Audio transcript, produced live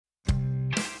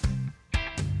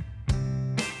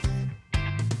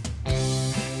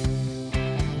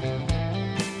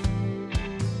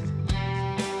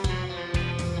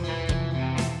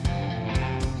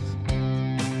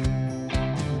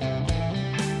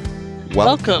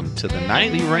Welcome to the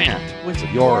Nightly Rant with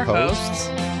your hosts,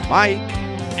 Mike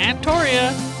and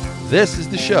Torya. This is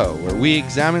the show where we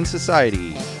examine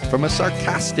society from a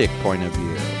sarcastic point of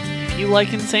view. If you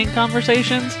like insane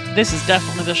conversations, this is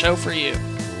definitely the show for you.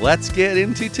 Let's get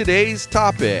into today's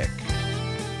topic.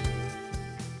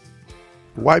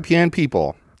 YPN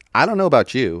people, I don't know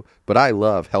about you, but I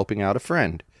love helping out a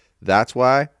friend. That's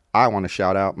why I want to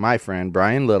shout out my friend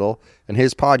Brian Little and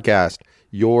his podcast,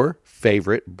 Your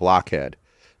Favorite Blockhead.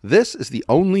 This is the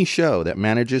only show that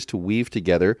manages to weave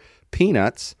together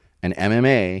peanuts and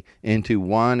MMA into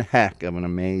one heck of an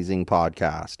amazing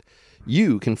podcast.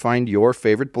 You can find Your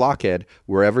Favorite Blockhead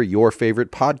wherever your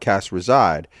favorite podcasts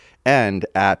reside and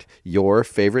at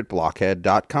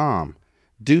yourfavoriteblockhead.com.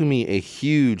 Do me a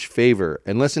huge favor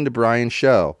and listen to Brian's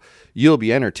show. You'll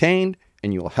be entertained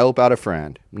and you'll help out a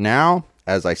friend. Now,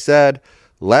 as I said,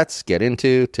 let's get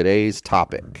into today's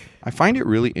topic. I find it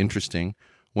really interesting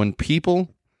when people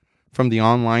from the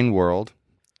online world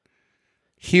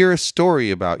hear a story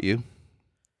about you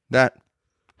that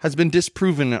has been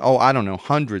disproven,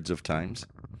 hundreds of times.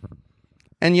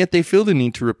 And yet they feel the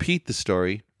need to repeat the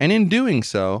story. And in doing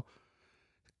so,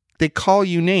 they call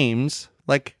you names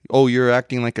like, oh, you're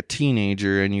acting like a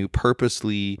teenager and you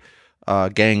purposely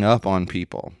gang up on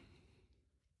people.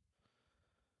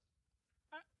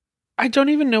 I don't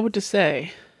even know what to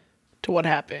say to what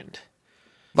happened.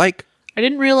 Like, I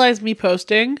didn't realize me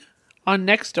posting on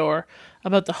Nextdoor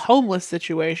about the homeless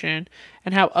situation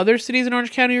and how other cities in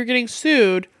Orange County are getting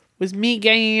sued was me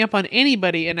ganging up on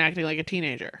anybody and acting like a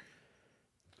teenager.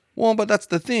 Well, but that's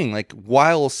the thing. Like,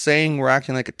 while saying we're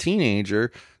acting like a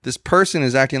teenager, this person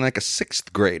is acting like a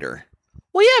sixth grader.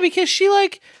 Well, yeah, because she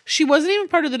wasn't even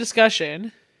part of the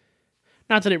discussion.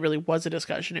 Not that it really was a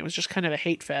discussion. It was just kind of a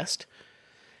hate fest.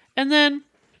 And then,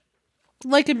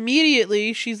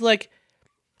 immediately, she's,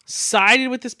 sided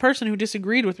with this person who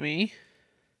disagreed with me.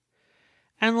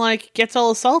 And, gets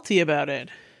all salty about it.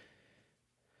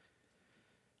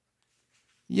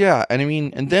 Yeah,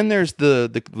 and then there's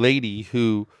the lady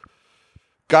who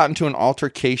got into an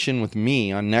altercation with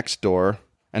me on Nextdoor,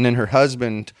 and then her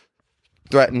husband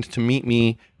threatened to meet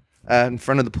me in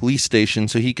front of the police station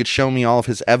so he could show me all of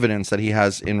his evidence that he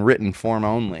has in written form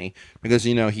only. Because,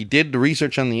 he did the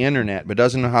research on the internet, but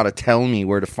doesn't know how to tell me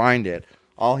where to find it.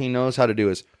 All he knows how to do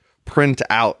is print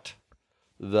out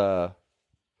the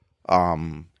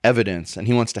evidence, and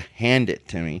he wants to hand it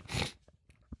to me.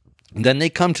 And then they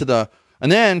come to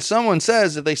and then someone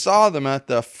says that they saw them at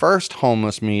the first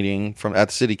homeless meeting at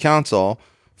the city council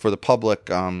for the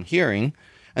public hearing,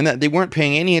 and that they weren't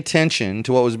paying any attention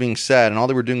to what was being said, and all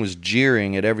they were doing was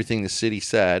jeering at everything the city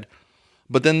said.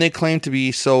 But then they claimed to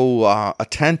be so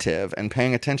attentive and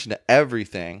paying attention to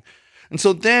everything. And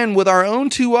so then, with our own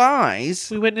two eyes,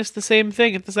 we witnessed the same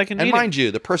thing at the second meeting. And mind you,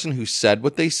 the person who said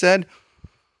what they said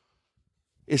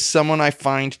is someone I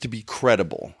find to be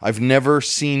credible. I've never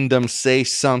seen them say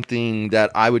something that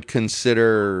I would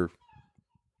consider.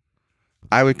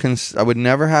 I've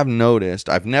never noticed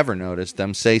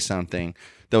them say something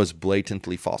that was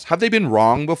blatantly false. Have they been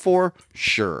wrong before?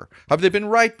 Sure. Have they been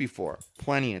right before?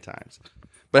 Plenty of times.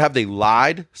 But have they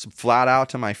lied flat out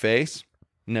to my face?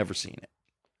 Never seen it.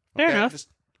 Fair enough. Just,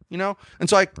 and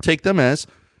so I take them as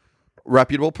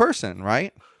reputable person,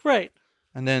 right? Right.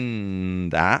 And then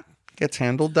that gets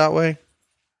handled that way.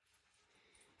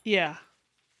 Yeah.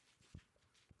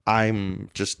 I'm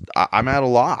at a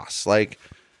loss.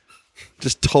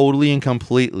 Just totally and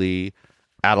completely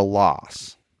at a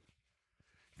loss.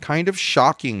 Kind of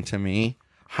shocking to me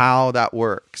how that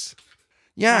works.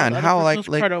 Yeah, and how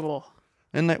credible.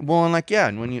 And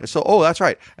that's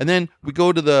right. And then we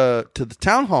go to the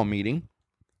town hall meeting,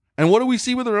 and what do we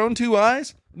see with our own two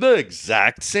eyes? The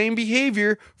exact same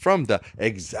behavior from the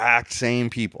exact same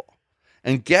people.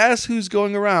 And guess who's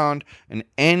going around in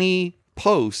any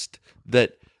post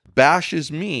that bashes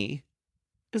me?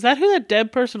 Is that who that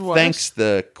dead person was?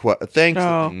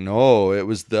 No, it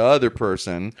was the other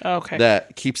person. Okay.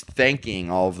 That keeps thanking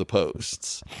all of the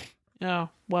posts. Oh,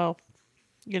 well,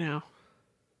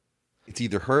 It's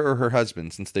either her or her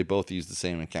husband, since they both use the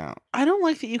same account. I don't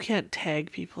like that you can't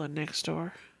tag people in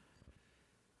Nextdoor.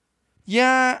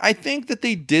 Yeah, I think that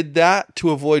they did that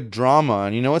to avoid drama.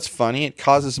 And what's funny? It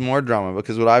causes more drama,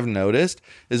 because what I've noticed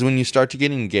is when you start to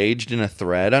get engaged in a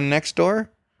thread on Nextdoor,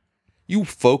 you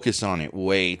focus on it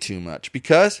way too much,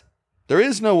 because there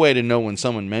is no way to know when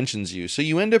someone mentions you. So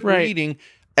you end up reading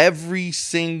every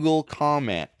single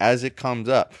comment as it comes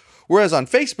up. Whereas on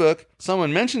Facebook,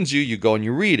 someone mentions you, you go and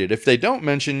you read it. If they don't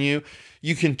mention you,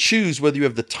 you can choose whether you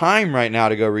have the time right now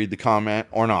to go read the comment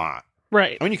or not.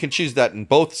 Right. I mean, you can choose that in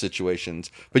both situations,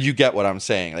 but you get what I'm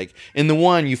saying. Like, in the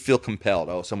one, you feel compelled.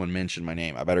 Oh, someone mentioned my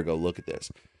name. I better go look at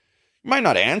this. You might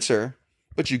not answer,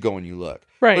 but you go and you look.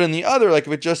 Right. But in the other, like,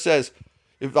 if it just says,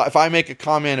 if I make a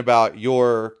comment about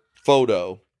your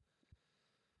photo,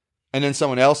 and then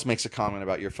someone else makes a comment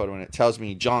about your photo, and it tells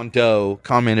me John Doe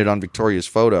commented on Victoria's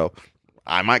photo,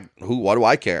 what do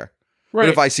I care? Right. But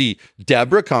if I see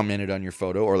Deborah commented on your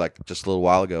photo, or like just a little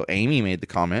while ago, Amy made the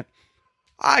comment,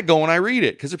 I go and I read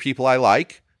it because they're people I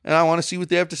like and I want to see what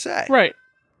they have to say. Right.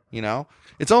 You know,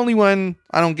 it's only when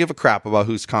I don't give a crap about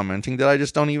who's commenting that I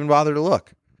just don't even bother to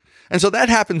look. And so that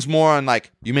happens more on,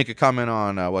 like, you make a comment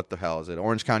on, what the hell is it?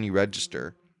 Orange County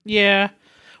Register. Yeah.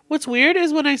 What's weird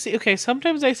is when I see,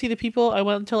 sometimes I see the people I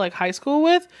went to like high school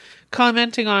with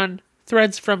commenting on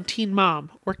threads from Teen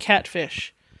Mom or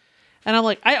Catfish. And I'm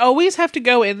like, I always have to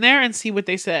go in there and see what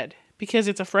they said because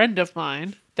it's a friend of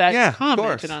mine that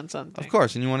commented on something. Of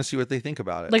course, and you want to see what they think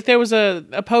about it. Like, there was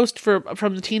a post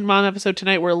from the Teen Mom episode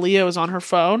tonight where Leah was on her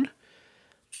phone,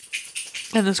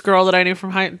 and this girl that I knew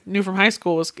from high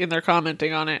school was in there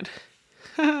commenting on it.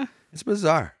 It's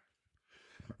bizarre.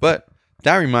 But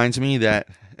that reminds me that,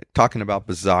 talking about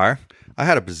bizarre, I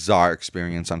had a bizarre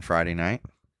experience on Friday night.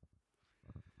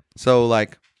 So,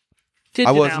 like,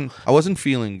 I wasn't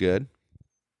feeling good.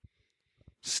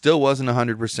 Still wasn't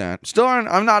 100%. Still,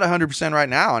 I'm not 100% right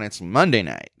now, and it's Monday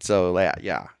night. So,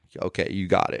 yeah, okay, you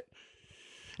got it.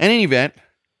 In any event,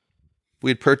 we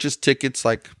had purchased tickets,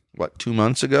 2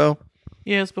 months ago?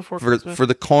 Yeah, it's before Christmas. For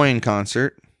the Coin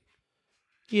concert.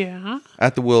 Yeah.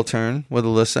 At the Wiltern with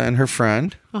Alyssa and her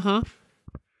friend. Uh-huh.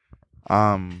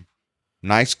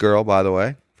 Nice girl, by the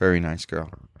way. Very nice girl.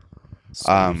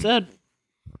 So said.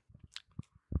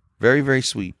 Very, very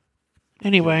sweet.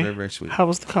 Anyway, very, very sweet. How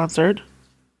was the concert?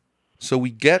 So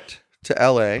we get to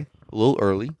LA a little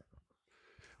early.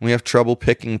 We have trouble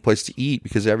picking a place to eat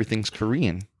because everything's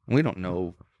Korean. We don't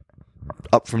know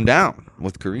up from down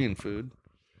with Korean food.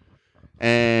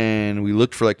 And we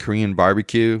looked for Korean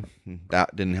barbecue.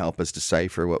 That didn't help us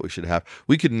decipher what we should have.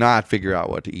 We could not figure out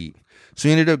what to eat. So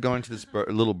we ended up going to this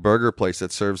little burger place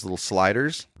that serves little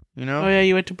sliders, you know? Oh, yeah,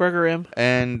 you went to Burger Rim.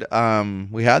 And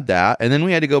we had that. And then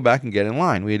we had to go back and get in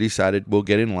line. We had decided we'll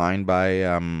get in line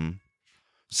by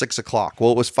 6 o'clock.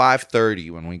 Well, it was 5:30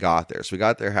 when we got there. So we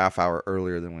got there half hour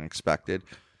earlier than we expected.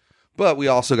 But we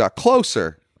also got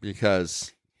closer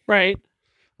because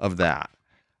of that.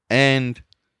 And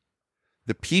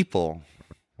the people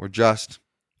were just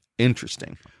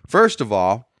interesting. First of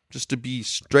all, just to be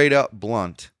straight up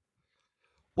blunt,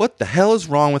 what the hell is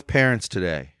wrong with parents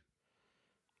today?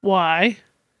 Why?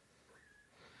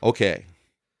 Okay.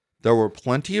 There were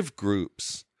plenty of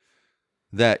groups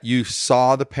that you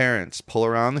saw the parents pull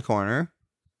around the corner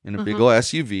in a big old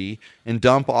SUV and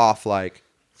dump off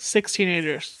 6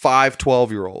 teenagers. 5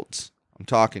 12-year-olds. I'm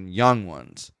talking young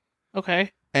ones.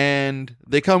 Okay. And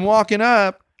they come walking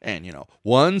up and,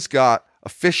 one's got a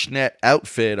fishnet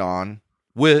outfit on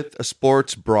with a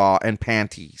sports bra and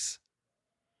panties.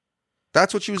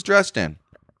 That's what she was dressed in.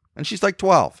 And she's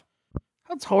 12.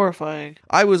 That's horrifying.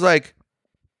 I was like,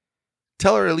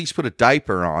 tell her at least put a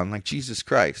diaper on, Jesus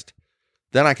Christ.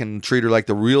 Then I can treat her like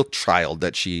the real child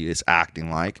that she is acting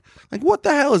like. What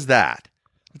the hell is that?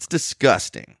 It's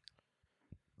disgusting.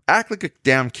 Act like a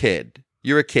damn kid.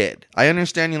 You're a kid. I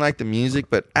understand you like the music,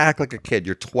 but act like a kid.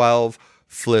 You're 12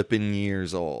 flipping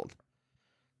years old.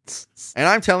 And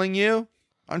I'm telling you,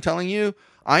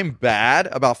 I'm bad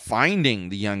about finding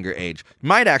the younger age.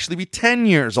 Might actually be 10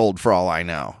 years old for all I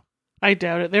know. I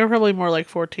doubt it. They were probably more like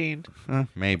 14.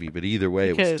 Maybe, but either way,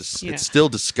 it's still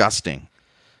disgusting.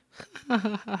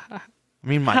 I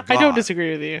mean, my God. I don't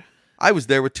disagree with you. I was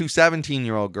there with 2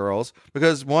 17-year-old girls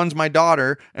because one's my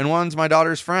daughter and one's my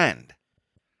daughter's friend.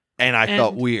 And I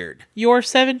felt weird. Your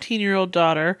 17-year-old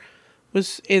daughter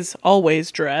is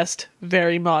always dressed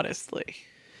very modestly.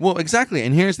 Well, exactly.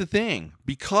 And here's the thing.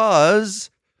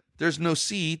 Because there's no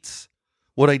seats,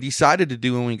 what I decided to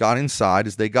do when we got inside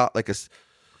is they got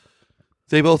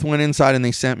they both went inside and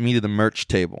they sent me to the merch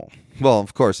table. Well,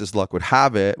 of course, as luck would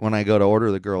have it, when I go to order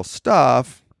the girl's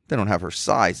stuff, they don't have her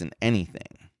size in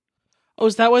anything. Oh,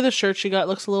 is that why the shirt she got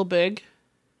looks a little big?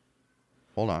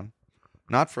 Hold on.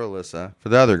 Not for Alyssa, for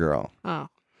the other girl. Oh.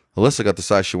 Alyssa got the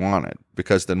size she wanted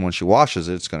because then when she washes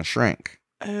it, it's going to shrink.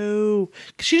 Oh.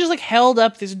 'Cause she just held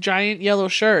up this giant yellow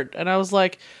shirt and I was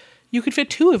like, you could fit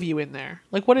 2 of you in there.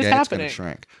 What is happening? It's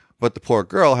going to shrink. But the poor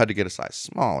girl had to get a size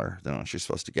smaller than what she's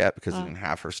supposed to get because they didn't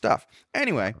have her stuff.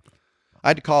 Anyway, I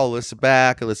had to call Alyssa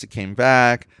back. Alyssa came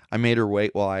back. I made her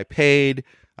wait while I paid.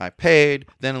 Then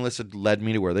Alyssa led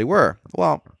me to where they were.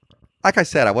 Well, like I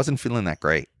said, I wasn't feeling that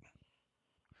great.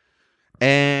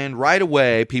 And right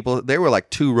away, they were like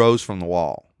 2 rows from the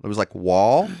wall. It was like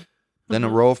wall, then a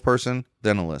row of person,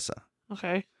 then Alyssa.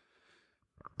 Okay.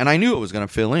 And I knew it was going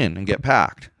to fill in and get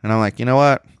packed. And I'm like, you know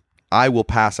what? I will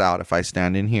pass out if I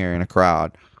stand in here in a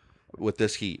crowd with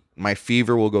this heat. My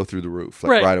fever will go through the roof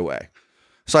right away.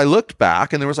 So I looked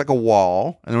back, and there was like a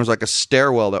wall, and there was like a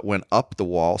stairwell that went up the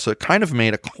wall. So it kind of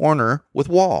made a corner with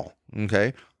wall. Okay.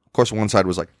 Of course, one side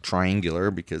was like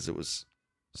triangular because it was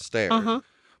stairs. Uh-huh.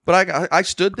 But I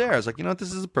stood there. I was like, you know what?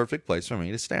 This is a perfect place for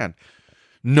me to stand.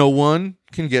 No one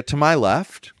can get to my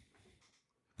left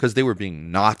because they were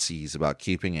being Nazis about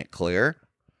keeping it clear.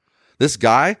 This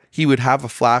guy, he would have a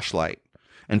flashlight,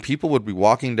 and people would be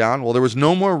walking down. Well, there was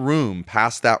no more room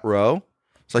past that row.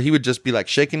 So he would just be like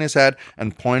shaking his head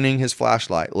and pointing his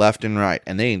flashlight left and right.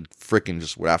 And they freaking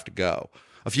just would have to go.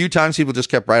 A few times people just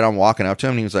kept right on walking up to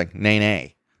him. And he was like, nay,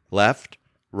 nay, left,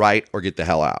 right, or get the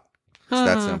hell out. It's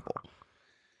that simple.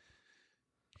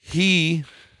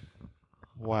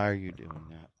 Why are you doing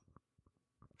that?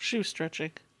 She was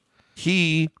stretching.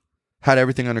 He had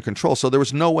everything under control. So there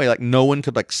was no way, like no one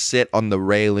could like sit on the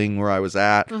railing where I was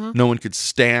at. No one could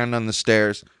stand on the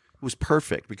stairs. It was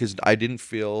perfect because I didn't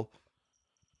feel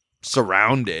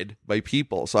surrounded by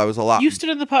people. So I was a lot. You stood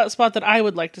in the spot that I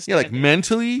would like to stand. Yeah, like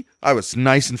mentally, I was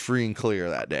nice and free and clear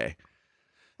that day.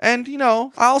 And you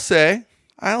know, I'll say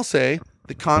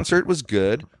the concert was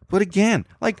good, but again,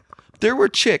 like there were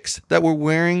chicks that were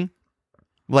wearing,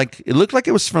 like it looked like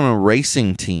it was from a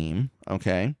racing team.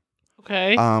 Okay.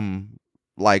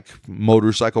 Like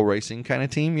motorcycle racing kind of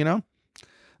team. You know,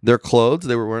 their clothes,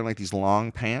 they were wearing like these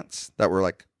long pants that were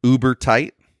like uber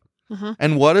tight.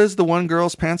 And what does the one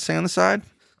girl's pants say on the side?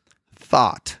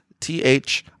 Thought.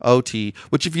 Thot.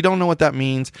 Which, if you don't know what that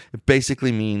means, it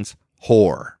basically means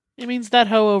whore. It means that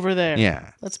hoe over there.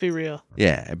 Yeah. Let's be real.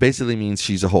 Yeah. It basically means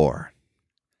she's a whore.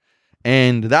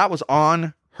 And that was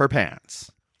on her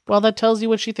pants. Well, that tells you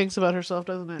what she thinks about herself,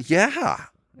 doesn't it? Yeah.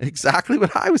 Exactly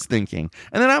what I was thinking.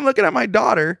 And then I'm looking at my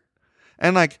daughter,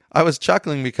 and like I was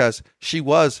chuckling because she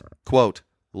was, quote,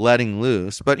 letting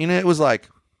loose. But, you know, it was like,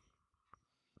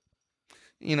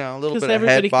 you know, a little bit of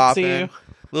head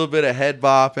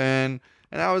bopping,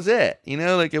 and that was it. You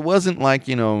know, like it wasn't like,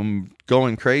 you know,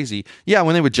 going crazy. Yeah,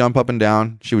 when they would jump up and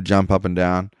down, she would jump up and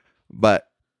down, but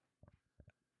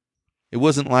it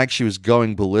wasn't like she was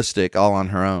going ballistic all on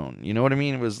her own. You know what I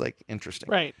mean? It was like interesting.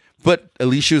 Right. But at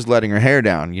least she was letting her hair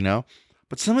down, you know?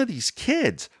 But some of these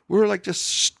kids were like just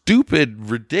stupid,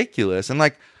 ridiculous. And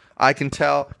like, you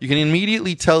can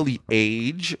immediately tell the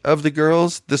age of the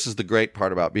girls. This is the great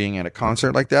part about being at a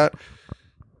concert like that.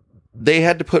 They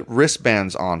had to put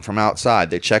wristbands on from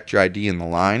outside. They checked your ID in the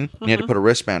line. And you had to put a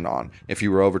wristband on if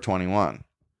you were over 21.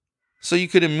 So you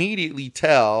could immediately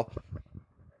tell.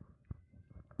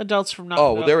 Adults from not.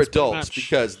 Oh, they're adults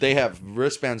because they have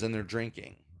wristbands and they're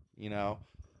drinking, you know,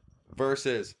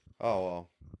 versus, oh, well,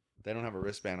 they don't have a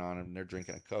wristband on and they're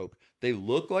drinking a Coke. They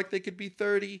look like they could be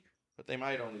 30. But they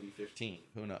might only be 15.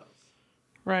 Who knows?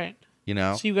 Right. You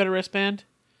know? So you got a wristband?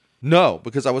 No,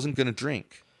 because I wasn't going to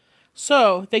drink.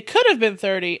 So they could have been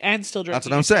 30 and still drinking. That's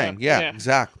what I'm saying. Yeah,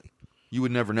 exactly. You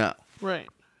would never know. Right.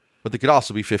 But they could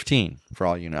also be 15, for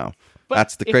all you know. But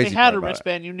that's the crazy part. If they had a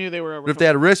wristband, you knew they were over 20. But if they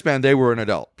had a wristband, they were an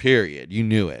adult, period. You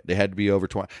knew it. They had to be over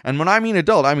 20. And when I mean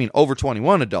adult, I mean over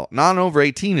 21 adult, not an over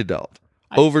 18 adult.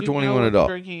 Over 21 adult.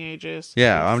 Drinking ages.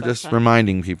 Yeah, I'm just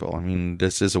reminding people. I mean,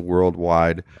 this is a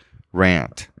worldwide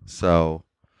rant. So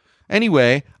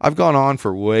anyway, I've gone on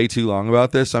for way too long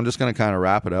about this. So I'm just going to kind of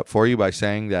wrap it up for you by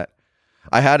saying that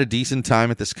I had a decent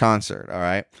time at this concert. All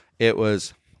right. It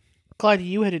was. Glad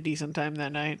you had a decent time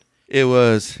that night. It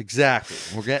was exactly.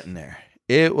 We're getting there.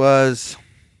 It was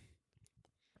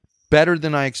better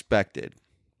than I expected.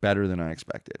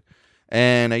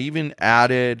 And I even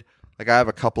added, like, I have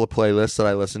a couple of playlists that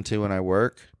I listen to when I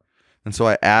work. And so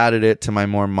I added it to my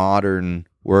more modern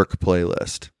work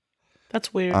playlist.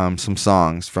 That's weird. Some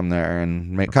songs from there,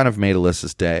 and kind of made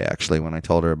Alyssa's day, actually, when I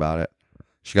told her about it.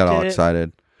 She got all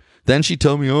excited. Then she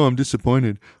told me, oh, I'm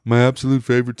disappointed. My absolute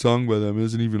favorite song by them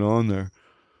isn't even on there.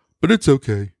 But it's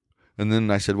okay. And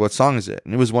then I said, what song is it?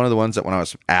 And it was one of the ones that when I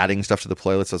was adding stuff to the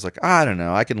playlist, I was like, I don't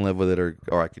know. I can live with it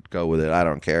or I could go with it. I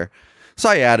don't care. So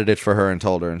I added it for her and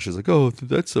told her, and she's like, oh,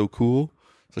 that's so cool.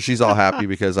 So she's all happy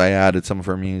because I added some of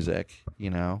her music, you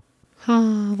know?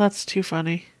 Oh, that's too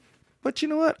funny. But you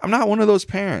know what? I'm not one of those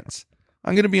parents.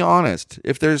 I'm going to be honest.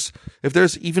 If there's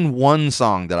even one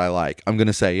song that I like, I'm going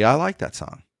to say, yeah, I like that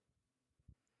song.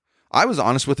 I was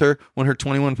honest with her when her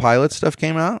 21 Pilots stuff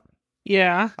came out.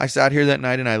 Yeah. I sat here that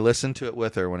night and I listened to it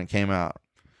with her when it came out.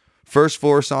 First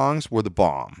 4 songs were the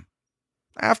bomb.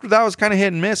 After that was kind of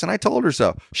hit and miss, and I told her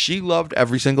so. She loved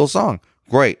every single song.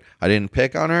 Great. I didn't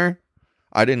pick on her.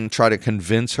 I didn't try to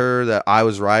convince her that I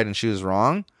was right and she was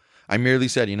wrong. I merely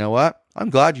said, you know what? I'm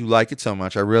glad you like it so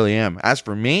much. I really am. As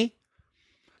for me,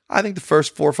 I think the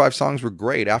first 4 or 5 songs were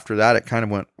great. After that, it kind of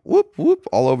went whoop, whoop,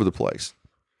 all over the place.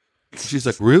 She's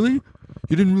like, really?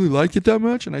 You didn't really like it that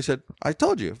much? And I said, I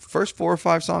told you, first 4 or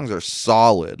 5 songs are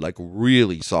solid, like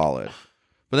really solid.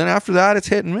 But then after that, it's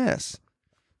hit and miss.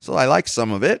 So I like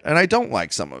some of it, and I don't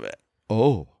like some of it.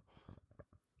 Oh.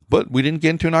 But we didn't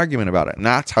get into an argument about it. And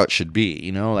that's how it should be.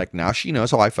 You know, like now she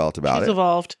knows how I felt about it. She's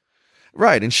evolved.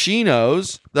 Right. And she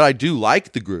knows that I do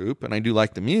like the group and I do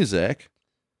like the music.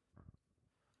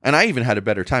 And I even had a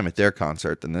better time at their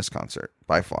concert than this concert,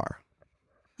 by far.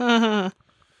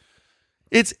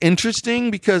 It's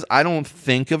interesting because I don't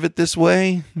think of it this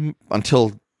way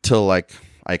until like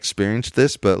I experienced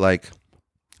this. But like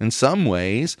in some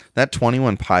ways, that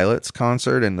 21 Pilots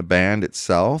concert and the band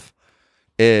itself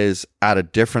is at a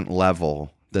different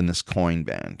level than this Coin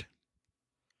band.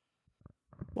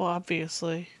 Well,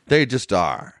 obviously. They just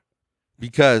are.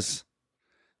 Because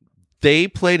they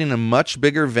played in a much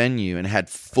bigger venue and had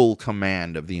full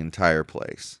command of the entire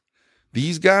place.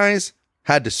 These guys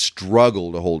had to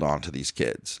struggle to hold on to these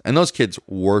kids. And those kids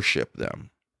worship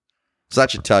them. So that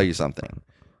should tell you something.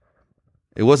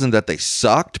 It wasn't that they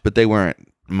sucked, but they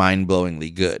weren't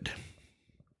mind-blowingly good.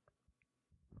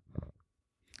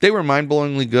 They were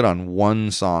mind-blowingly good on one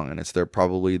song, and it's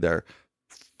probably their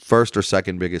first or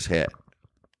second biggest hit.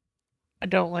 I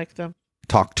don't like them.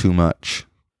 Talk too much.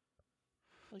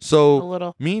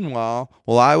 So, meanwhile,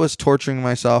 while I was torturing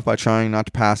myself by trying not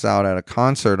to pass out at a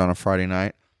concert on a Friday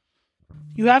night.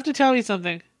 You have to tell me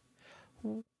something.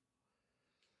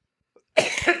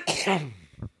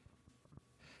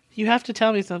 You have to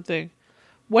tell me something.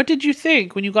 What did you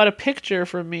think when you got a picture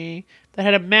from me that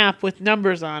had a map with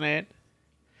numbers on it?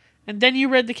 And then you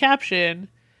read the caption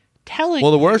telling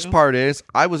Well, the worst part is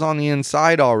I was on the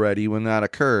inside already when that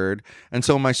occurred. And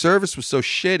so my service was so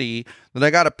shitty that I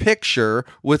got a picture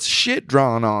with shit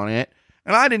drawn on it.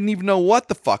 And I didn't even know what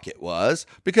the fuck it was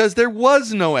because there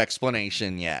was no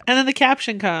explanation yet. And then the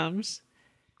caption comes.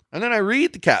 And then I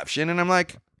read the caption and I'm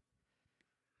like,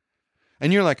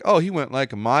 and you're like, oh, he went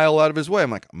like a mile out of his way.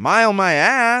 I'm like, a mile my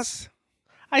ass.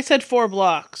 I said 4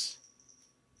 blocks.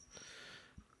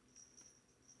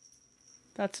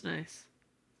 That's nice.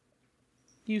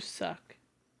 You suck.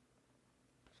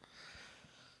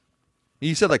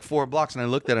 You said like 4 blocks, and I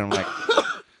looked at it and I'm like,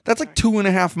 that's like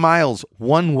 2.5 miles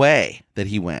one way that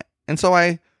he went. And so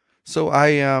I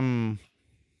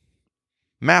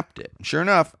mapped it. Sure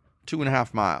enough,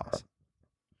 2.5 miles.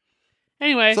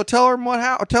 Anyway. So tell him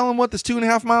what this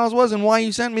 2.5 miles was and why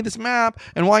you sent me this map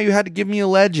and why you had to give me a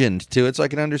legend to it so I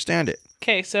can understand it.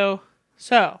 Okay, so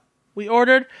we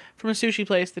ordered from a sushi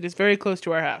place that is very close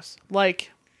to our house. Like,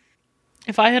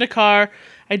 if I had a car,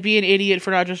 I'd be an idiot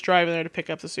for not just driving there to pick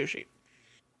up the sushi.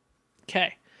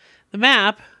 Okay. The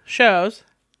map shows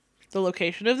the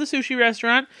location of the sushi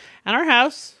restaurant and our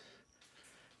house.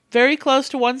 Very close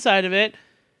to one side of it.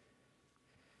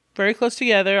 Very close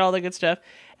together, all the good stuff.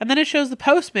 And then it shows the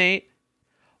Postmate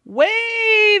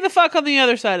way the fuck on the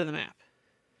other side of the map.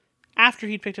 After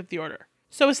he'd picked up the order.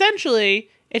 So essentially,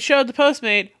 it showed the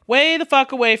Postmate way the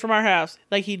fuck away from our house.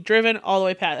 Like he'd driven all the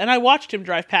way past. And I watched him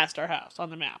drive past our house on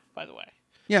the map, by the way.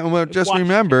 Yeah, well, just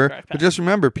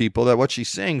remember, people, that what she's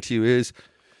saying to you is,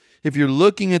 if you're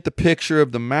looking at the picture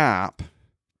of the map,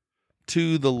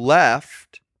 to the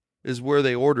left is where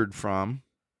they ordered from.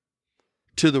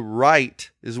 To the right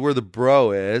is where the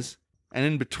bro is. And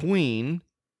in between,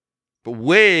 but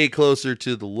way closer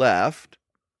to the left,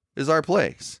 is our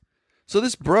place. So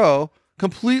this bro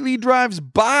completely drives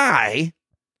by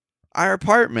our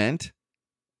apartment.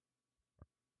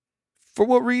 For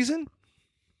what reason?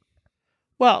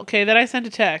 Well, okay, then I sent a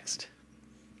text.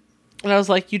 And I was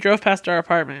like, you drove past our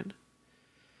apartment.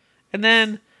 And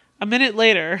then a minute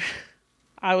later,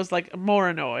 I was like more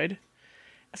annoyed.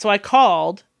 So I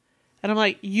called. And I'm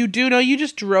like, you do know you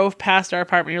just drove past our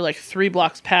apartment. You're like 3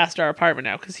 blocks past our apartment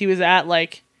now. Because he was at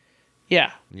like,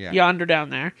 yonder down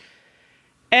there.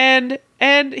 And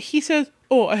he says,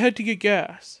 oh, I had to get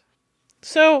gas.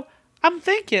 So I'm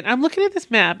looking at this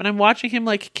map and I'm watching him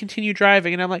like continue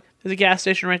driving. And I'm like, there's a gas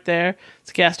station right there.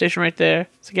 It's a gas station right there.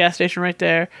 It's a gas station right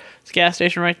there. It's a gas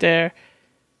station right there.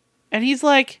 And he's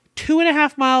like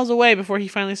 2.5 miles away before he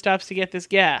finally stops to get this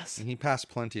gas. And he passed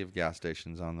plenty of gas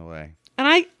stations on the way. And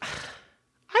I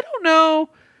don't know,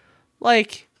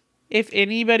 like, if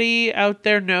anybody out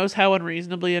there knows how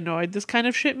unreasonably annoyed this kind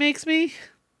of shit makes me.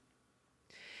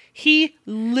 He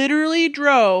literally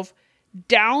drove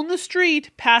down the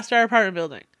street past our apartment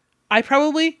building. I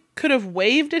probably could have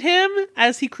waved at him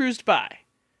as he cruised by.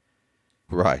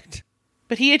 Right.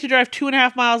 But he had to drive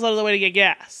 2.5 miles out of the way to get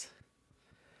gas.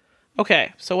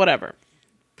 Okay, so whatever.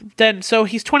 Then, so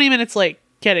he's 20 minutes late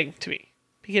getting to me.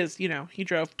 Because, he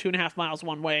drove 2.5 miles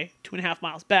one way, 2.5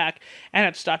 miles back, and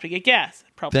had to stop to get gas.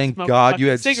 Probably Thank smoked a God fucking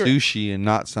you had cigarette. sushi and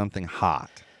not something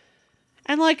hot.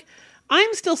 And,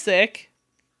 I'm still sick.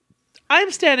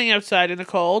 I'm standing outside in the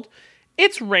cold.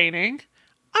 It's raining.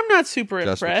 I'm not super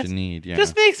Just impressed. what you need, yeah.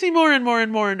 Just makes me more and more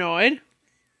and more annoyed.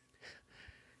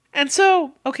 And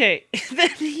so, okay, then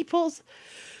he pulls...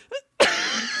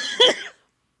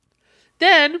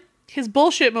 Then, his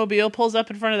bullshit mobile pulls up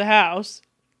in front of the house.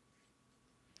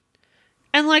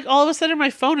 And, all of a sudden, my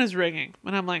phone is ringing.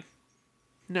 And I'm like,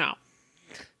 no.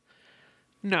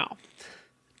 No.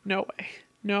 No way.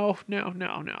 No.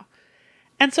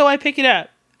 And so I pick it up.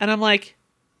 And I'm like,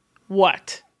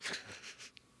 what?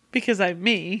 Because I'm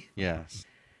me. Yes.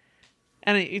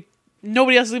 And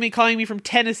nobody else is going to be calling me from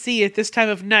Tennessee at this time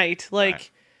of night. Right.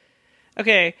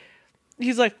 Okay.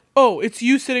 He's like, oh, it's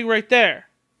you sitting right there.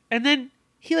 And then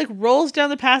he rolls down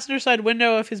the passenger side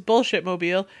window of his bullshit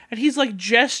mobile and he's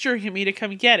gesturing at me to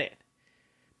come get it.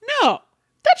 No,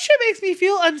 that shit makes me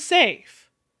feel unsafe.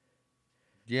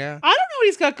 Yeah. I don't know what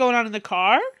he's got going on in the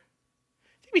car.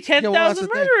 There'd be 10,000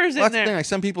 murderers in there. That's the thing.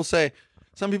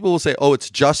 Some people will say, oh, it's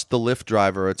just the Lyft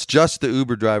driver, or it's just the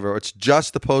Uber driver, or it's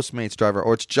just the Postmates driver,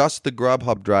 or it's just the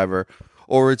Grubhub driver,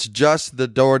 or it's just the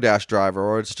DoorDash driver,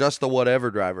 or it's just the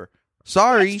whatever driver.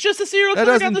 Sorry. It's just a serial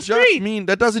killer down the street.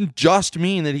 That doesn't just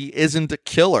mean that he isn't a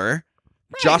killer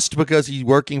just because he's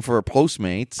working for a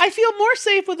Postmates. I feel more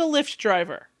safe with a Lyft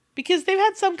driver because they've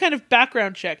had some kind of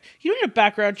background check. You don't need a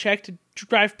background check to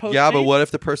drive Postmates. Yeah, but what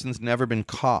if the person's never been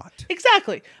caught?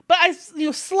 Exactly. But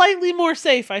slightly more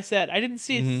safe, I said. I didn't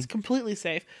see it's completely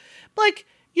safe. But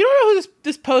you don't know who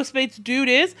this Postmates dude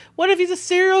is? What if he's a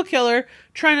serial killer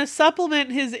trying to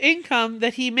supplement his income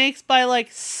that he makes by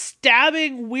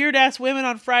stabbing weird ass women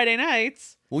on Friday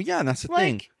nights? Well, yeah, and that's the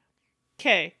thing.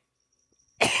 Okay.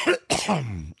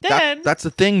 Then that's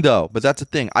the thing, though. But that's the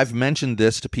thing. I've mentioned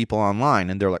this to people online,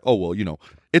 and they're like, "Oh, well,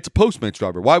 it's a Postmates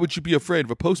driver. Why would you be afraid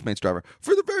of a Postmates driver?"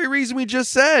 For the very reason we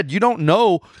just said. You don't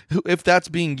know if that's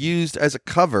being used as a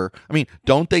cover. I mean,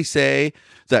 don't they say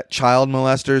that child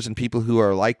molesters and people who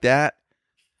are like that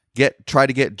try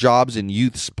to get jobs in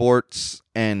youth sports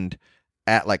and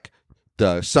at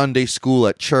the Sunday school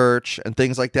at church and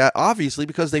things like that? Obviously,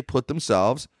 because they put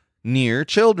themselves near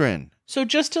children. So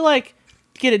just to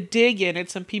get a dig in at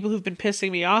some people who've been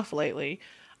pissing me off lately,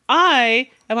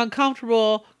 I am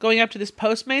uncomfortable going up to this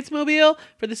Postmates mobile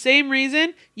for the same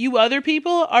reason you other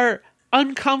people are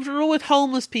uncomfortable with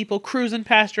homeless people cruising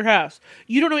past your house.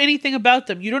 You don't know anything about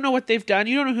them. You don't know what they've done.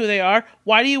 You don't know who they are.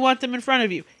 Why do you want them in front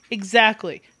of you?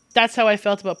 Exactly. That's how I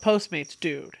felt about Postmates,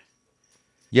 dude.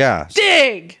 Yeah.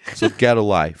 Dig! So get a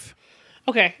life.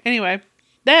 Okay, anyway.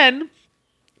 Then,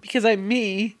 because I'm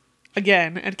me,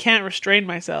 again, and can't restrain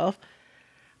myself,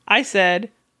 I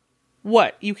said,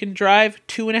 what, you can drive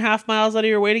 2.5 miles out of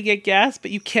your way to get gas,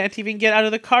 but you can't even get out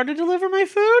of the car to deliver my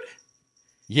food?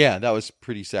 Yeah, that was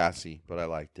pretty sassy, but I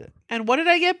liked it. And what did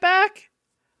I get back?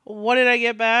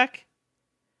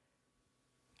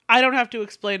 I don't have to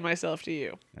explain myself to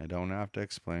you. I don't have to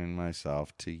explain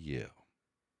myself to you.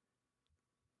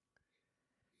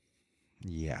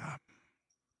 Yeah.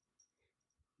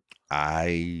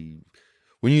 When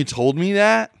you told me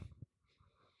that,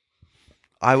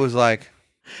 I was like,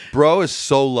 bro is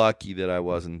so lucky that I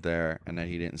wasn't there and that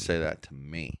he didn't say that to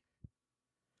me.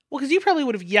 Well, because you probably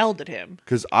would have yelled at him.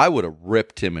 Because I would have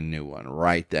ripped him a new one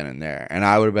right then and there. And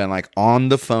I would have been on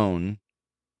the phone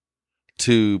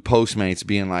to Postmates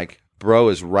being like, bro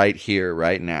is right here,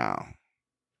 right now.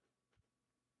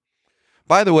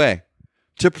 By the way,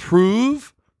 to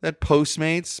prove that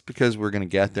Postmates, because we're going to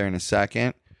get there in a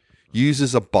second,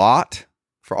 uses a bot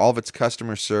for all of its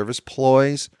customer service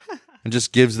ploys and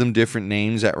just gives them different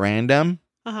names at random.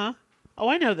 Uh-huh. Oh,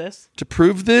 I know this. To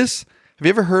prove this, have you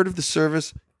ever heard of the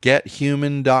service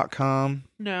gethuman.com?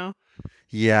 No.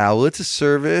 Yeah, well, it's a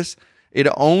service. It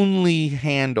only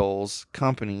handles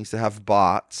companies that have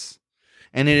bots,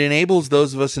 and it enables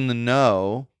those of us in the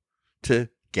know to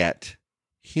get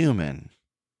human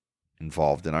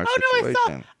involved in our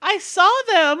situation. I saw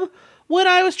them when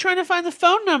I was trying to find the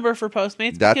phone number for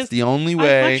Postmates. That's the only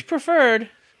way. I much preferred.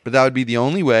 But that would be the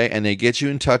only way, and they get you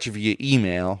in touch via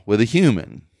email with a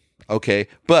human. Okay,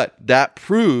 but that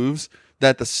proves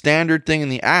that the standard thing in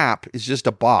the app is just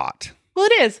a bot. Well,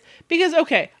 it is. Because,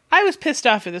 okay, I was pissed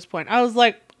off at this point. I was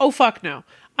like, oh, fuck no.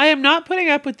 I am not putting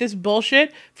up with this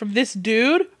bullshit from this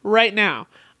dude right now.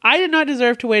 I did not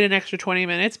deserve to wait an extra 20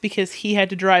 minutes because he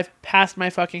had to drive past my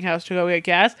fucking house to go get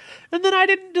gas. And then I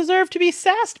didn't deserve to be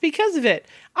sassed because of it.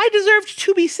 I deserved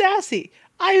to be sassy.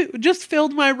 I just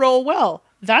filled my role well.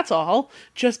 That's all.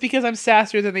 Just because I'm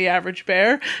sassier than the average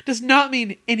bear does not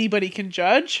mean anybody can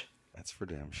judge. That's for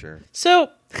damn sure. So,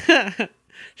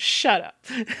 shut up.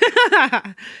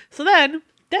 So then,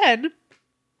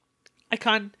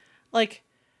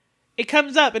 it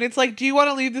comes up and it's like, do you want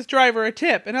to leave this driver a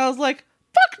tip? And I was like,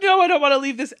 fuck no, I don't want to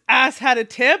leave this asshat a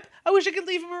tip. I wish I could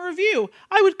leave him a review.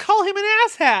 I would call him an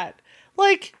asshat.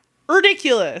 Like,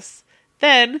 ridiculous.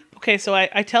 Then, okay, so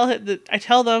I tell them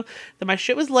that my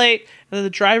shit was late and that the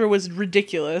driver was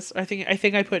ridiculous. I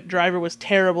think I put driver was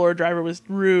terrible or driver was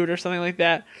rude or something like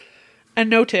that. And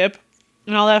no tip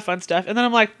and all that fun stuff. And then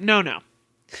I'm like, no.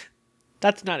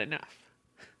 That's not enough.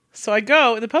 So I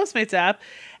go in the Postmates app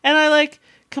and I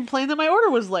complain that my order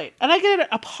was late. And I get an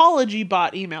apology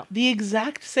bot email. The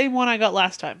exact same one I got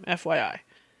last time, FYI.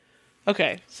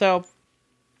 Okay, so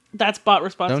that's bot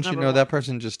response. Don't you know one. that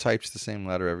person just types the same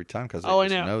letter every time because they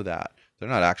just know that. They're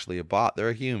not actually a bot. They're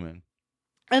a human.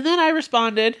 And then I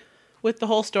responded with the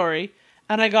whole story.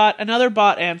 And I got another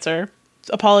bot answer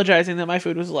apologizing that my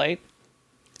food was late.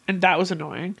 And that was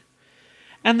annoying.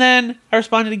 And then I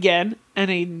responded again. And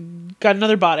I got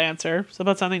another bot answer. So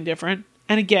about something different.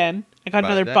 And again, I got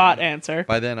another bot answer.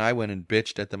 By then, I went and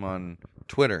bitched at them on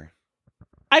Twitter.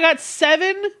 I got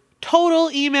 7 total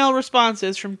email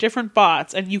responses from different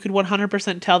bots, and you could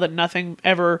 100% tell that nothing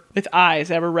ever, with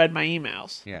eyes, ever read my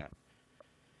emails. Yeah.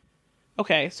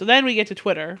 Okay, so then we get to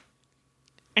Twitter,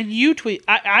 and you tweet.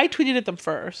 I tweeted at them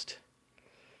first,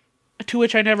 to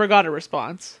which I never got a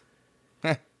response.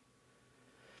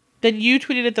 Then you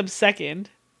tweeted at them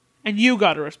second, and you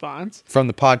got a response. From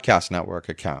the Podcast Network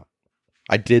account.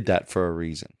 I did that for a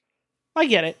reason. I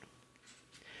get it.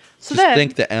 So Just then,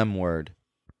 think the M word.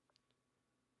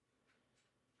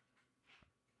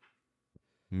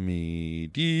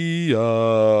 Media.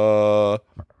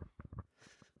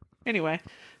 Anyway,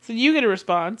 so you get a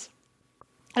response,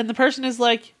 and the person is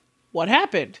like, what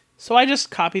happened? So I just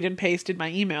copied and pasted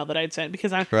my email that I'd sent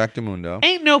because Correctamundo.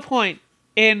 Ain't no point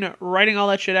in writing all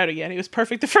that shit out again. It was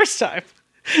perfect the first time.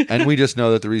 And we just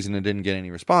know that the reason it didn't get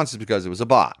any response is because it was a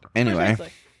bot. Anyway.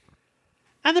 Precisely.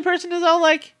 And the person is all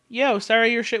like, yo,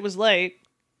 sorry your shit was late.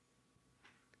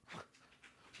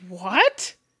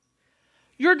 What?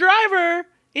 Your driver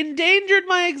endangered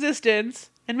my existence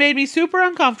and made me super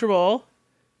uncomfortable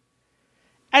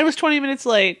and was 20 minutes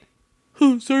late.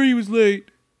 Oh, sorry he was late.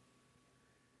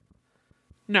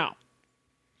 No.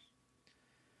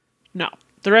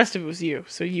 The rest of it was you,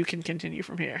 so you can continue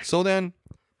from here. So then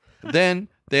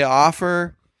they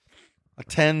offer a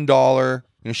 $10.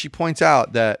 She points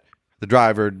out that the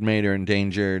driver made her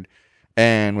endangered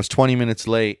and was 20 minutes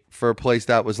late for a place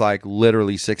that was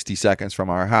literally 60 seconds from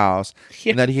our house.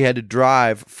 Yeah. And that he had to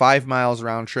drive 5 miles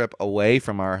round trip away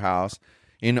from our house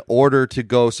in order to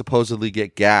go supposedly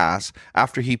get gas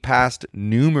after he passed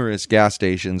numerous gas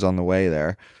stations on the way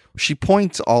there. She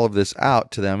points all of this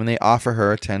out to them and they offer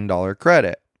her a $10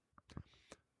 credit.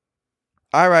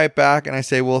 I write back and I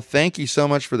say, well, thank you so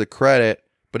much for the credit,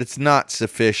 but it's not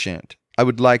sufficient. I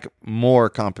would like more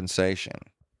compensation.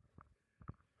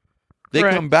 They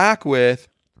come back with,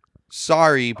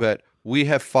 sorry, but we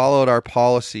have followed our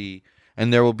policy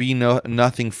and there will be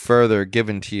nothing further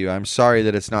given to you. I'm sorry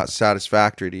that it's not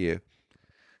satisfactory to you. I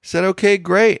said, okay,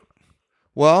 great.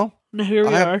 Well, here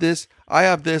we are. I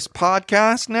have this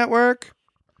podcast network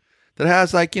that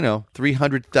has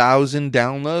 300,000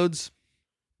 downloads.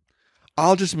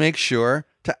 I'll just make sure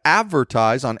to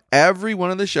advertise on every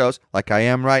one of the shows like I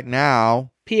am right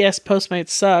now. P.S. Postmates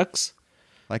sucks.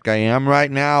 Like I am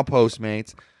right now,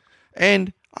 Postmates.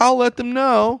 And I'll let them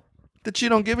know that you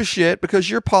don't give a shit because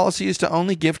your policy is to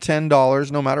only give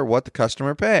 $10 no matter what the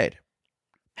customer paid.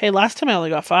 Hey, last time I only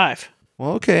got 5.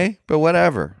 Well, okay, but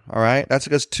whatever. All right, that's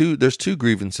because there's 2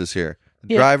 grievances here: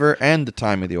 the driver and the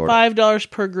time of the order. $5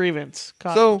 per grievance.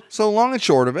 So long and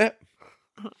short of it,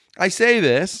 I say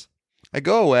this, I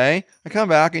go away, I come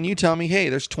back, and you tell me, hey,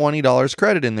 there's $20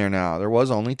 credit in there now. There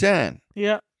was only 10.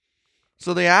 Yeah.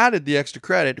 So they added the extra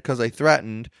credit because I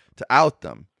threatened to out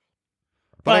them.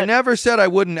 But I never said I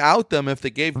wouldn't out them if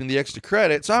they gave me the extra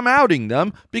credit. So I'm outing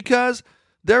them because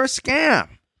they're a scam.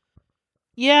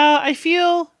 Yeah, I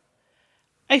feel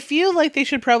like they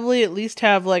should probably at least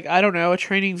have a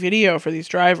training video for these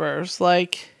drivers.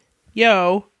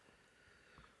 Yo,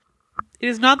 it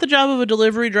is not the job of a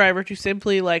delivery driver to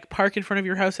simply park in front of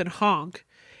your house and honk.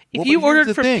 If you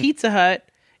ordered from Pizza Hut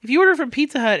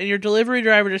and your delivery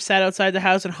driver just sat outside the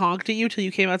house and honked at you till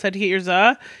you came outside to get your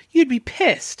za, you'd be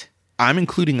pissed. I'm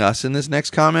including us in this next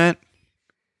comment.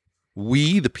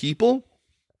 We, the people,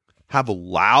 have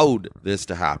allowed this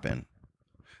to happen.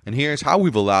 And here's how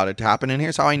we've allowed it to happen. And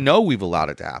here's how I know we've allowed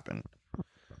it to happen.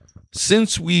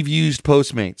 Since we've used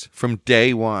Postmates from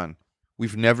day one,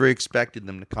 we've never expected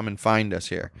them to come and find us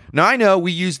here. Now, I know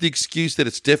we use the excuse that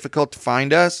it's difficult to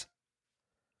find us,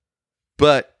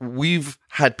 but we've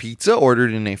had pizza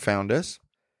ordered and they found us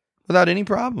without any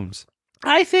problems.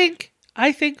 I think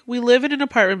we live in an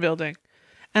apartment building,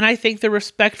 and I think the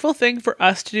respectful thing for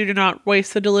us to do to not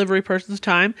waste the delivery person's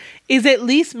time is at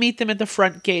least meet them at the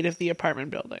front gate of the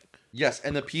apartment building. Yes,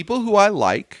 and the people who I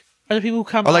like are the people who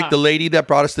come are like up. the lady that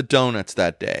brought us the donuts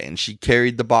that day, and she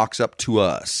carried the box up to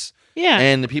us. Yeah.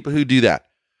 And the people who do that.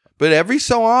 But every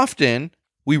so often,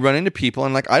 we run into people,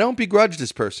 and like, I don't begrudge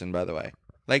this person, by the way.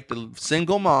 Like the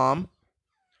single mom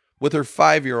with her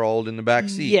 5-year-old in the back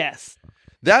seat. Yes.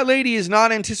 That lady is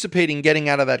not anticipating getting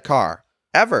out of that car.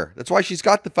 Ever. That's why she's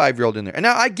got the 5-year-old in there. And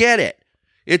now I get it.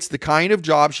 It's the kind of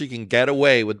job she can get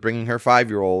away with bringing her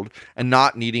 5-year-old and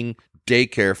not needing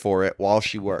daycare for it while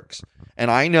she works. And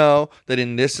I know that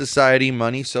in this society,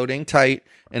 money's so dang tight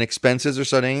and expenses are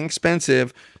so dang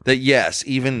expensive that yes,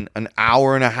 even an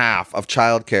hour and a half of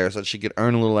childcare so that she could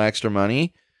earn a little extra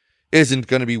money isn't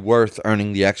going to be worth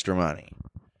earning the extra money.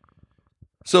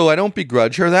 So I don't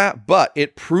begrudge her that, but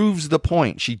it proves the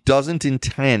point. She doesn't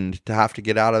intend to have to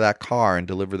get out of that car and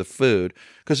deliver the food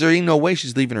because there ain't no way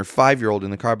she's leaving her 5-year-old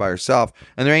in the car by herself,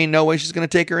 and there ain't no way she's going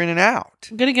to take her in and out.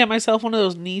 I'm going to get myself one of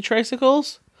those knee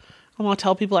tricycles. I'm going to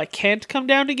tell people I can't come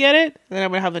down to get it, and then I'm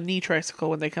going to have a knee tricycle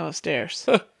when they come upstairs.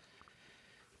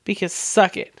 Because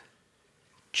suck it,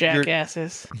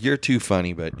 jackasses. You're too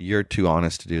funny, but you're too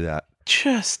honest to do that.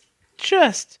 Just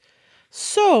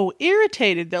so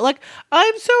irritated that, like,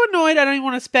 I'm so annoyed I don't even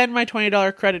want to spend my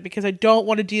 $20 credit because I don't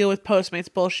want to deal with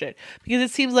Postmates bullshit. Because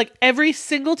it seems like every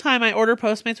single time I order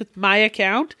Postmates with my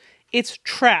account, it's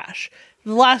trash.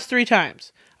 The last 3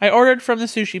 times I ordered from the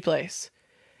sushi place,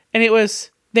 and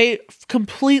they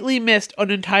completely missed an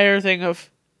entire thing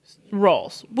of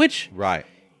rolls, which Right.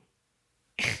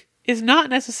 is not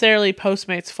necessarily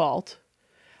Postmates' fault.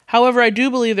 However, I do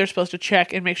believe they're supposed to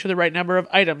check and make sure the right number of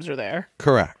items are there.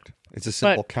 Correct. It's a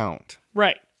simple count.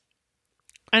 Right.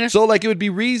 And So, like, it would be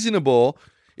reasonable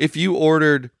if you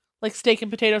ordered like steak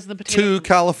and potatoes and the potatoes. 2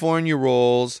 California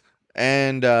rolls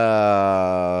and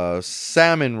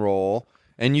salmon roll,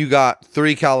 and you got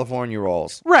 3 California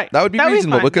rolls. Right. That would be That would be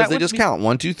reasonable fine. because That they would just be- count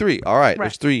 1, 2, 3. All right,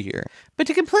 there's 3 here. But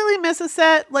to completely miss a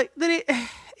set, like that,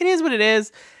 it is what it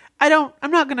is.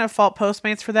 I'm not going to fault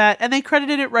Postmates for that, and they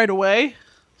credited it right away.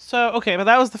 So okay, but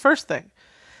that was the first thing.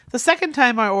 The second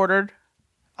time I ordered,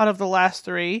 out of the last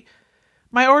 3,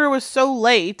 my order was so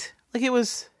late. Like it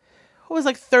was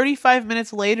like 35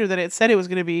 minutes later than it said it was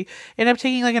going to be. It ended up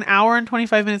taking like an hour and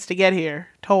 25 minutes to get here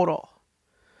total.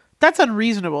 That's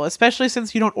unreasonable, especially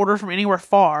since you don't order from anywhere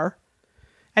far.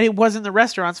 And it wasn't the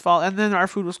restaurant's fault. And then our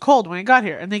food was cold when it got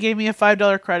here. And they gave me a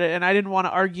 $5 credit, and I didn't want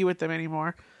to argue with them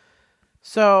anymore.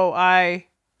 So I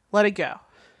let it go.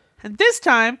 And this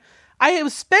time, I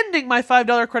was spending my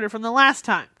 $5 credit from the last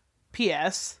time.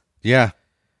 P.S. Yeah.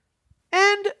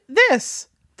 And this.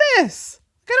 I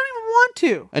don't even want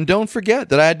to. And don't forget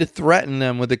that I had to threaten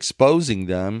them with exposing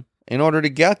them in order to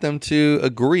get them to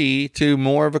agree to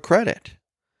more of a credit.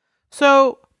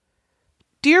 So,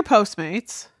 dear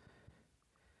Postmates,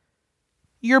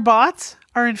 your bots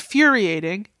are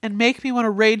infuriating and make me want to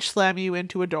rage slam you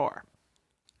into a door.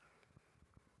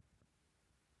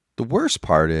 The worst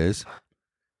part is,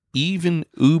 even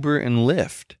Uber and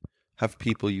Lyft have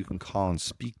people you can call and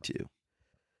speak to.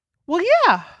 Well,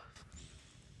 yeah.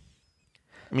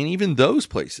 I mean, even those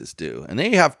places do. And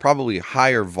they have probably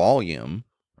higher volume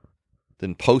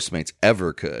than Postmates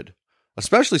ever could.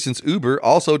 Especially since Uber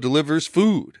also delivers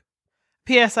food.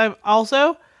 P.S. I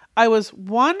was,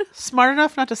 1, smart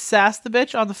enough not to sass the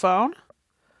bitch on the phone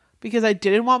because I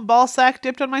didn't want ball sack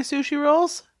dipped on my sushi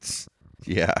rolls.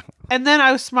 Yeah. And then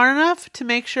I was smart enough to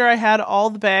make sure I had all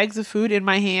the bags of food in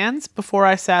my hands before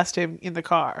I sassed him in the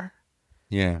car.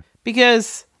 Yeah.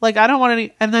 Because, like, I don't want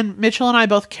any... And then Mitchell and I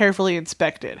both carefully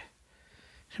inspected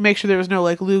to make sure there was no,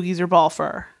 like, loogies or ball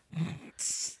fur.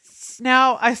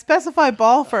 Now, I specify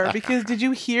ball fur because did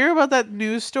you hear about that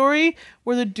news story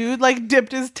where the dude, like,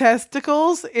 dipped his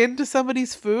testicles into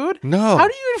somebody's food? No. How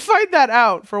do you even find that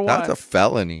out, for one? That's a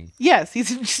felony. Yes,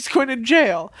 he's just going to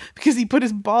jail because he put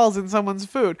his balls in someone's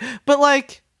food. But,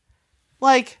 like,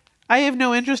 I have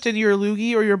no interest in your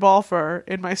loogie or your ball fur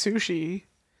in my sushi.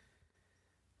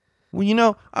 Well, you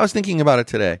know, I was thinking about it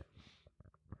today.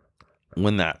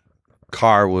 When that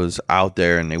car was out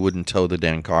there and they wouldn't tow the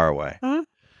damn car away. Huh?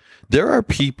 There are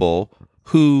people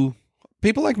who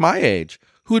people like my age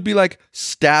who would be like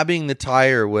stabbing the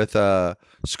tire with a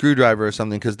screwdriver or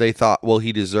something because they thought, well,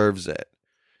 he deserves it.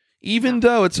 Even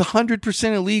though it's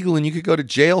 100% illegal and you could go to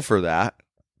jail for that,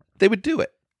 they would do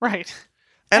it. Right.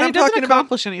 And it doesn't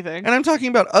accomplish anything. And I'm talking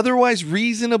about otherwise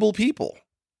reasonable people.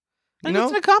 It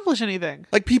doesn't accomplish anything.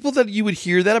 Like people that you would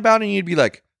hear that about and you'd be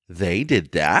like, they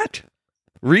did that?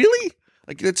 Really?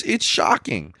 Like it's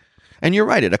shocking. And you're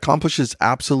right, it accomplishes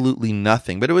absolutely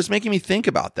nothing. But it was making me think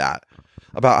about that.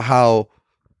 About how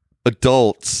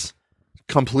adults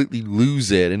completely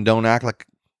lose it and don't act like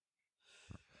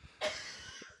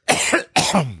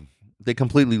they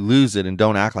completely lose it and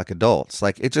don't act like adults.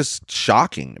 Like, it's just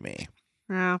shocking to me.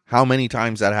 Yeah. How many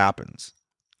times that happens.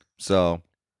 So,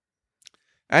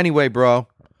 anyway, bro,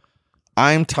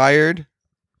 I'm tired.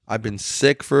 I've been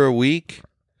sick for a week.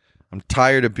 I'm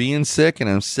tired of being sick, and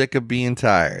I'm sick of being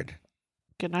tired.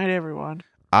 Good night, everyone.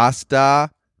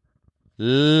 Hasta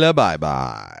la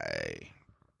bye-bye.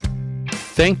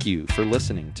 Thank you for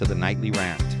listening to the Nightly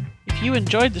Rant. If you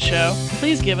enjoyed the show,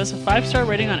 please give us a 5-star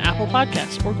rating on Apple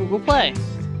Podcasts or Google Play.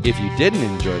 If you didn't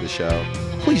enjoy the show,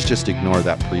 please just ignore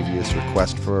that previous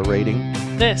request for a rating.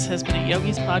 This has been a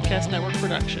Yogi's Podcast Network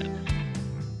production.